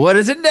like, what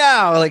is it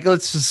now? Like,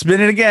 let's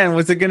spin it again.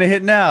 What's it going to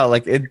hit now?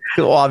 Like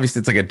obviously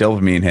it's like a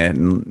dopamine hit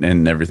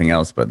and everything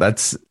else, but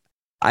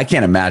I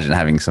can't imagine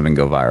having something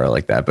go viral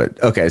like that.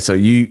 But okay. So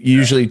you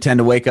usually tend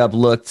to wake up,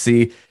 look,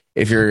 see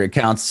if your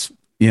account's,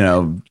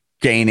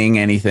 gaining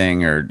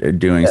anything or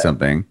doing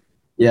something.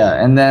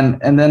 Yeah. And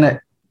then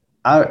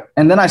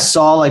I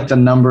saw like the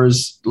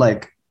numbers,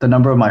 like the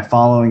number of my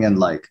following and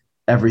like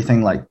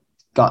everything like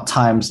got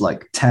times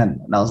like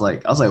 10. And I was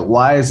like,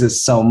 why is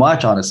this so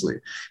much, honestly?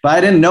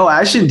 But I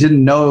actually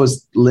didn't know it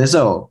was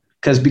Lizzo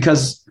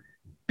because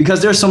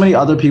there's so many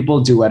other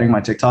people duetting my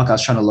TikTok. I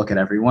was trying to look at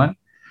everyone.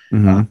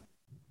 Mm-hmm.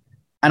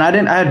 And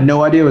I had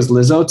no idea it was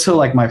Lizzo till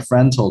like my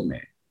friend told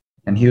me.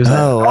 And he was like,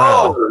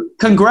 wow. Oh,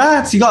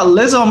 congrats, you got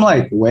Lizzo. I'm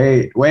like,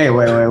 wait,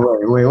 what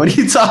are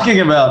you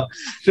talking about?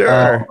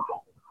 Sure.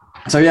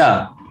 So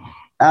yeah,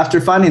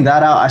 after finding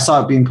that out, I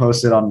saw it being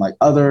posted on like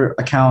other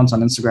accounts on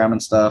Instagram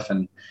and stuff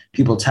and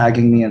people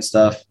tagging me and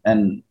stuff.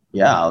 And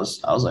yeah, I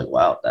was like,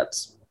 wow,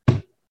 that's,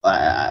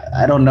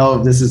 I don't know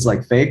if this is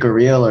like fake or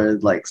real or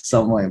like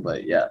some way,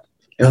 but yeah.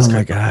 It was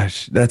my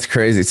gosh, that's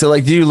crazy. So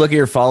like, do you look at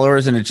your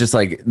followers and it's just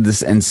like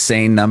this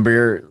insane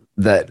number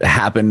that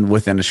happened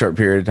within a short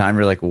period of time?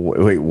 You're like,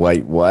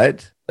 wait,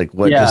 what? Like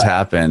what just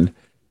happened?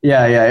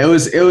 Yeah. It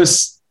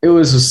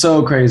was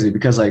so crazy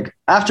because like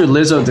after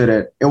Lizzo did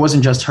it, it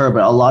wasn't just her,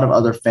 but a lot of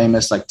other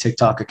famous like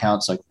TikTok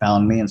accounts like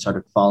found me and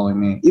started following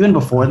me even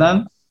before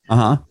then.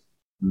 Uh-huh.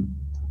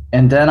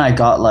 And then I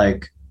got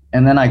like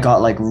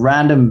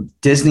random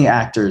Disney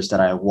actors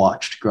that I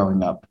watched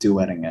growing up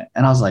duetting it.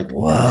 And I was like,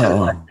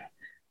 wow.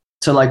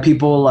 So like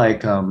people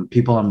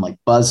on like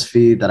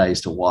BuzzFeed that I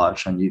used to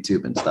watch on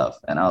YouTube and stuff.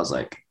 And I was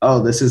like,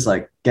 oh, this is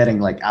like getting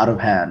like out of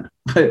hand,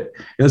 but it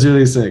was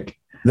really sick.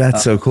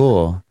 That's so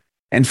cool.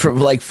 And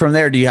from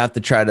there, do you have to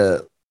try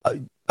to,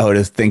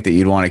 just think that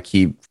you'd want to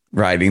keep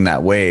riding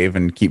that wave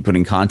and keep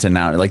putting content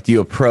out? Like, do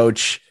you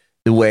approach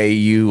the way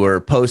you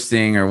were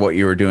posting or what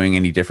you were doing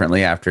any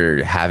differently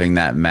after having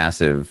that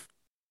massive,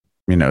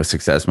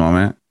 success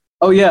moment?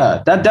 Oh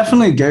yeah, that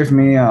definitely gave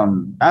me,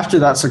 after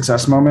that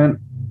success moment,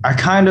 I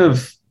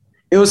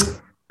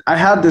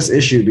had this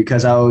issue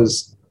because I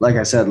was, like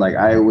I said, like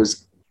I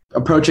was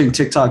approaching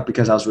TikTok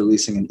because I was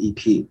releasing an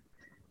EP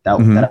that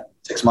I had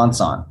 6 months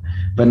on.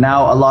 But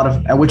now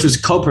which was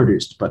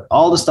co-produced, but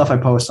all the stuff I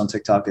post on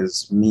TikTok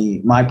is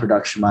my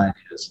production, my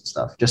ideas and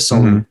stuff, just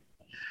solely.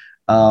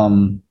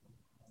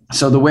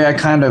 So the way I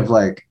kind of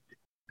like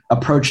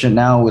approached it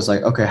now was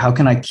like, okay, how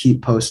can I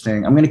keep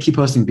posting? I'm going to keep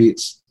posting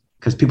beats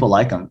because people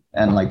like them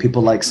and like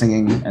people like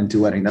singing and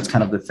duetting. That's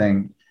kind of the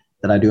thing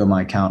that I do on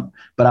my account.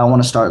 But I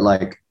want to start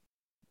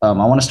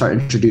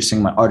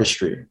introducing my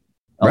artistry.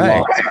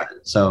 Right.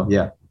 So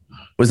yeah.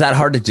 Was that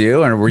hard to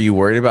do? And were you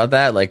worried about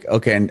that? Like,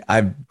 okay, and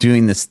I'm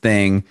doing this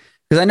thing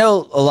because I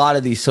know a lot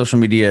of these social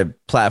media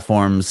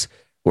platforms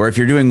where if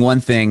you're doing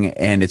one thing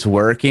and it's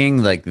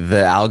working, like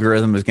the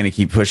algorithm is going to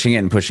keep pushing it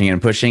and pushing it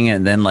and pushing it.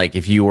 And then like,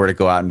 if you were to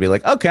go out and be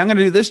like, okay, I'm going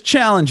to do this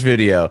challenge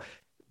video,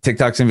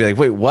 TikTok's gonna be like,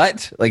 wait,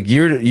 what? Like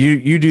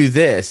you do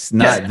this,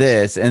 not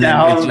this. And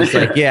then it's just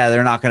like, yeah,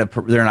 they're not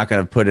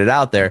gonna put it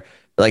out there.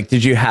 Like,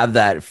 did you have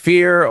that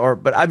fear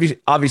but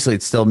obviously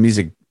it's still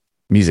music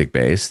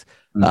based.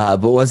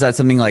 But was that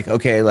something like,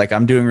 okay, like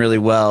I'm doing really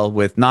well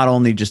with not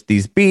only just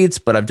these beats,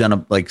 but I've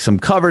done like some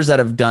covers that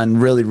have done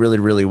really, really,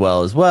 really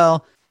well as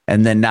well.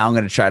 And then now I'm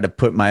going to try to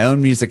put my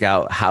own music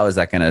out. How is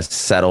that going to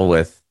settle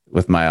with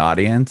my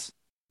audience?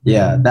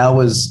 Yeah,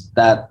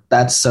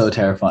 that's so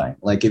terrifying.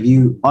 Like if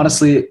you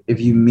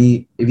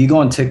go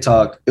on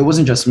TikTok, it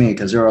wasn't just me,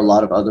 because there are a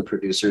lot of other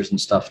producers and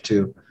stuff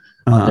too,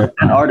 there,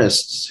 and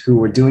artists who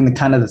were doing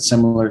the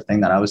similar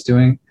thing that I was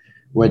doing,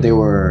 where they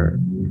were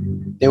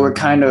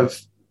kind of,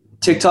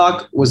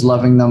 TikTok was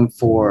loving them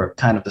for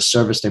kind of the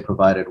service they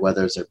provided,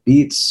 whether it's their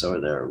beats or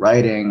their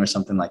writing or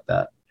something like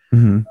that.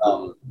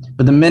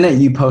 But the minute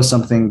you post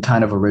something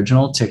kind of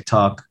original,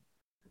 TikTok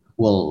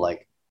will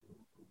like,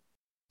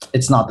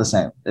 it's not the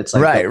same. It's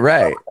like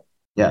right.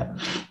 Yeah.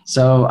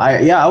 So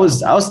I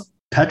was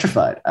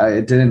petrified.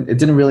 It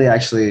didn't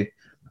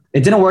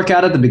work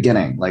out at the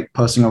beginning, like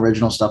posting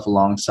original stuff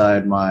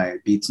alongside my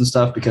beats and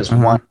stuff, because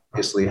one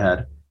obviously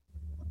had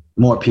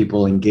more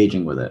people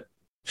engaging with it.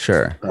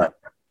 Sure. But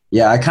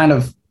yeah, that kind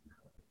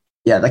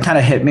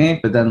of hit me.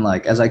 But then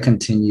like, as I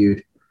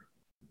continued,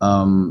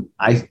 it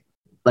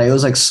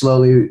was like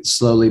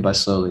slowly by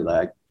slowly,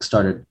 like I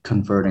started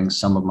converting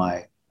some of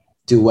my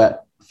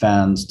duet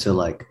fans to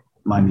like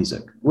my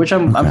music, which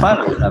I'm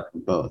fine with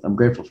having both. I'm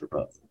grateful for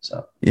both.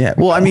 So yeah.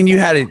 Well, I mean, you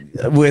had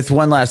it with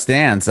One Last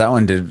Dance. That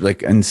one did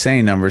like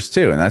insane numbers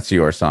too, and that's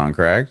your song,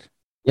 correct?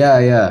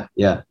 Yeah.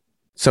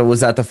 So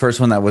was that the first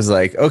one that was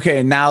like,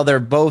 okay, now they're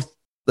both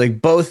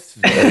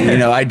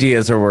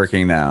ideas are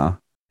working now?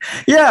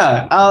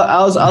 Yeah,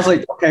 I was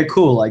like, okay,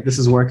 cool, like this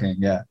is working.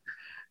 Yeah.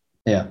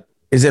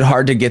 Is it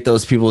hard to get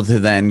those people to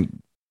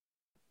then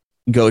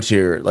go to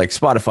your like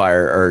Spotify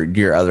or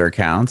your other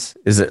accounts?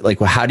 Is it like,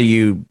 how do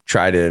you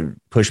try to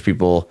push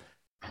people,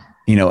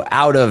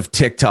 out of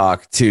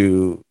TikTok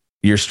to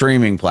your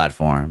streaming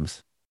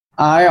platforms?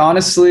 I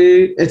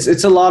honestly,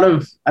 it's a lot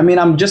of, I mean,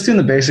 I'm just doing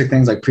the basic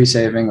things like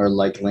pre-saving or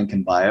like link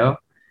in bio.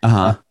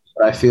 But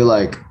I feel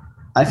like,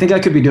 I think I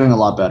could be doing a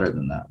lot better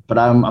than that, but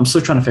I'm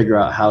still trying to figure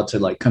out how to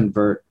like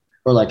convert,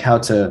 or like how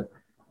to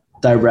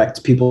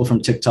direct people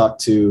from TikTok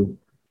to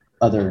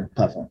other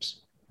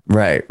platforms.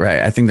 Right.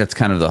 I think that's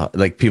kind of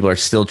like people are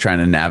still trying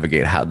to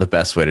navigate how the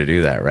best way to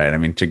do that, right? I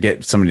mean, to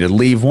get somebody to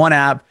leave one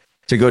app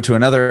to go to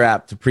another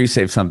app to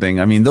pre-save something.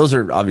 I mean, those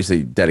are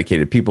obviously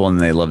dedicated people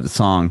and they love the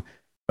song,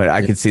 but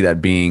I could see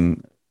that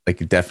being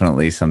like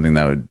definitely something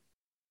that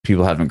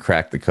people haven't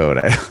cracked the code,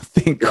 I don't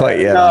think, quite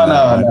yet.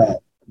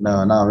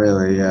 No, not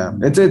really. Yeah.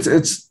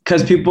 It's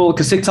because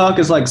TikTok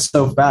is like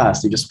so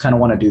fast. You just kind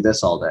of want to do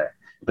this all day.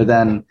 But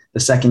then the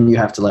second you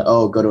have to like,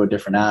 go to a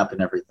different app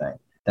and everything,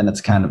 then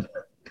it's kind of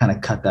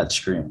cut that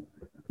stream.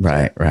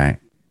 Right.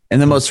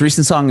 And the most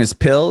recent song is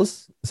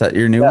Pills. Is that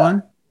your new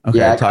one? Okay.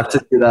 Yeah, I got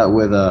to do that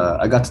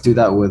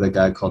with a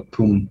guy called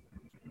Poom.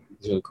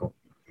 It's really cool.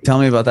 Tell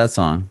me about that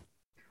song.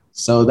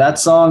 So that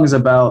song is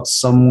about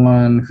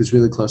someone who's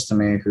really close to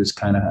me, who's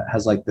kind of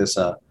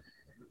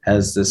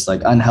has this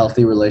like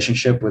unhealthy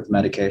relationship with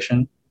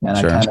medication. And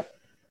sure.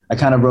 I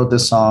kind of wrote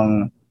this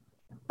song.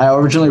 I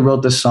originally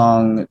wrote this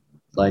song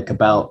like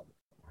about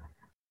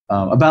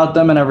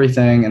them and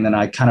everything. And then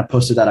I kind of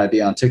posted that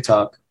idea on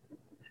TikTok.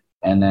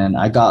 And then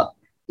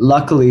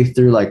luckily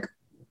through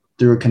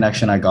a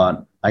connection I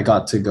got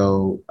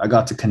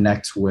to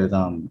connect with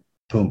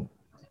Poom.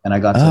 And I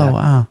got to,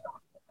 wow.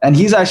 And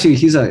he's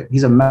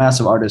a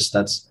massive artist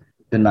that's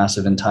been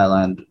massive in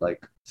Thailand,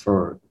 like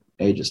for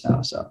ages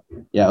now. So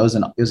yeah, it was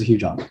a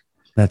huge honor.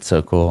 That's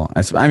so cool.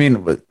 I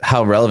mean,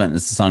 how relevant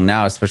is the song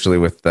now, especially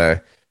with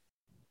the,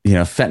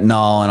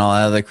 fentanyl and all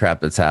that other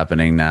crap that's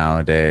happening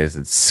nowadays?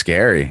 It's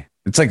scary.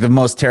 It's like the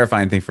most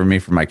terrifying thing for me,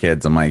 for my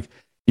kids. I'm like,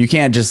 you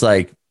can't just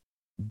like,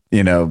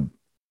 you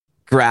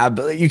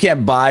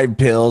can't buy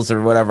pills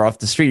or whatever off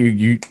the street.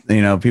 You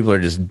people are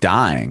just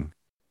dying.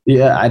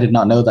 Yeah, I did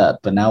not know that,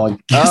 but now I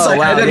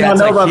did not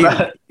know about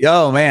that.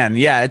 Oh man,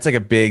 yeah, it's like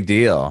a big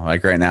deal.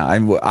 Like right now,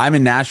 I'm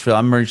in Nashville.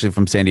 I'm originally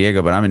from San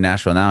Diego, but I'm in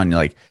Nashville now, and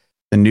like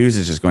the news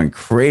is just going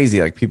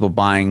crazy. Like people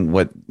buying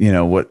what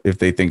if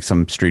they think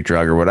some street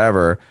drug or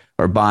whatever,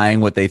 or buying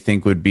what they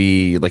think would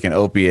be like an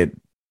opiate,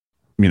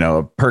 a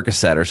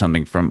Percocet or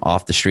something from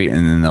off the street,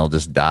 and then they'll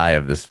just die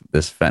of this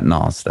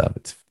fentanyl stuff.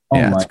 It's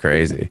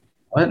crazy.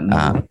 What?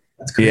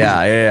 That's crazy.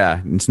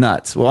 Yeah. It's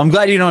nuts. Well, I'm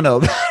glad you don't know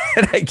about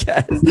it, I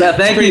guess. Yeah,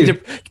 thank you.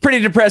 Pretty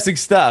depressing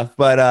stuff,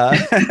 but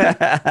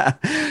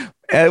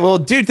well,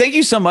 dude, thank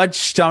you so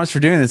much, Thomas, for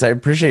doing this. I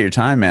appreciate your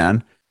time,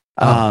 man.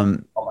 My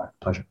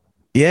pleasure.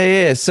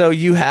 Yeah. So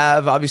you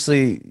have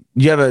an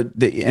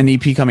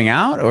EP coming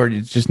out, or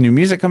just new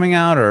music coming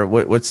out, or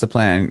what's the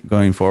plan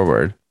going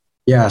forward?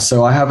 Yeah,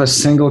 so I have a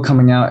single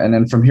coming out, and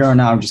then from here on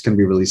out, I'm just going to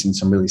be releasing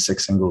some really sick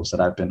singles that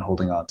I've been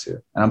holding on to,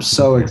 and I'm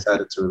so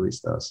excited to release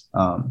those.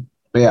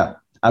 But yeah,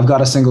 I've got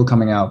a single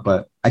coming out,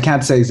 but I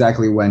can't say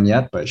exactly when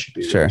yet, but it should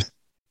be sure. Released.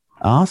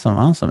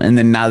 Awesome. And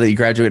then now that you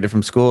graduated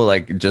from school,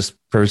 like just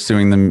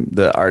pursuing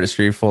the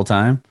artistry full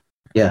time?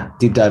 Yeah,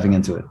 deep diving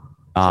into it.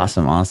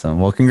 Awesome.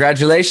 Well,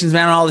 congratulations,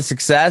 man, on all the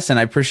success, and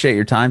I appreciate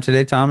your time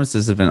today, Thomas.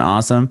 This has been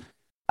awesome.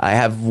 I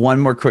have one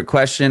more quick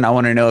question. I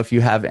want to know if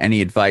you have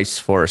any advice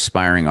for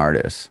aspiring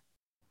artists.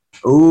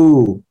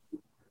 Ooh,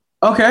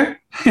 okay.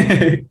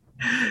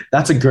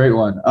 That's a great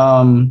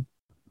one.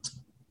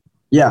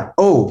 Yeah.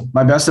 Oh,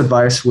 my best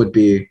advice would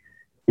be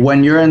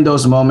when you're in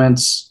those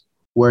moments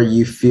where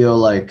you feel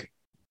like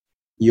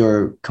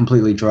you're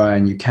completely dry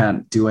and you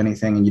can't do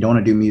anything and you don't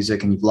want to do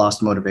music and you've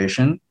lost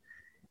motivation,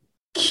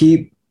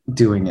 keep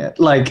doing it.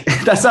 Like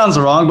that sounds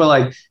wrong, but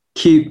like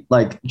keep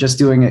like just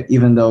doing it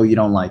even though you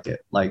don't like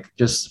it. Like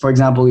just for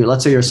example,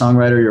 let's say you're a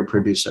songwriter, you're a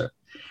producer,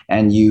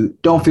 and you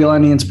don't feel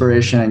any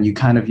inspiration and you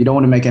don't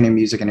want to make any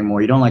music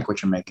anymore. You don't like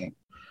what you're making.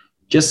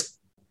 Just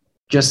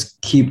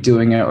keep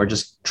doing it, or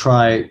just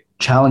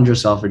challenge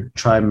yourself, or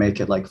try and make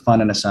it like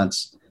fun in a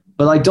sense.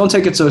 But like don't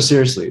take it so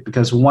seriously,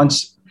 because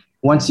once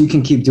you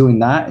can keep doing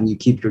that and you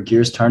keep your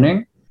gears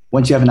turning,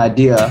 once you have an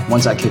idea,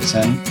 once that kicks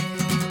in,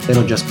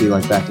 it'll just be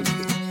like back into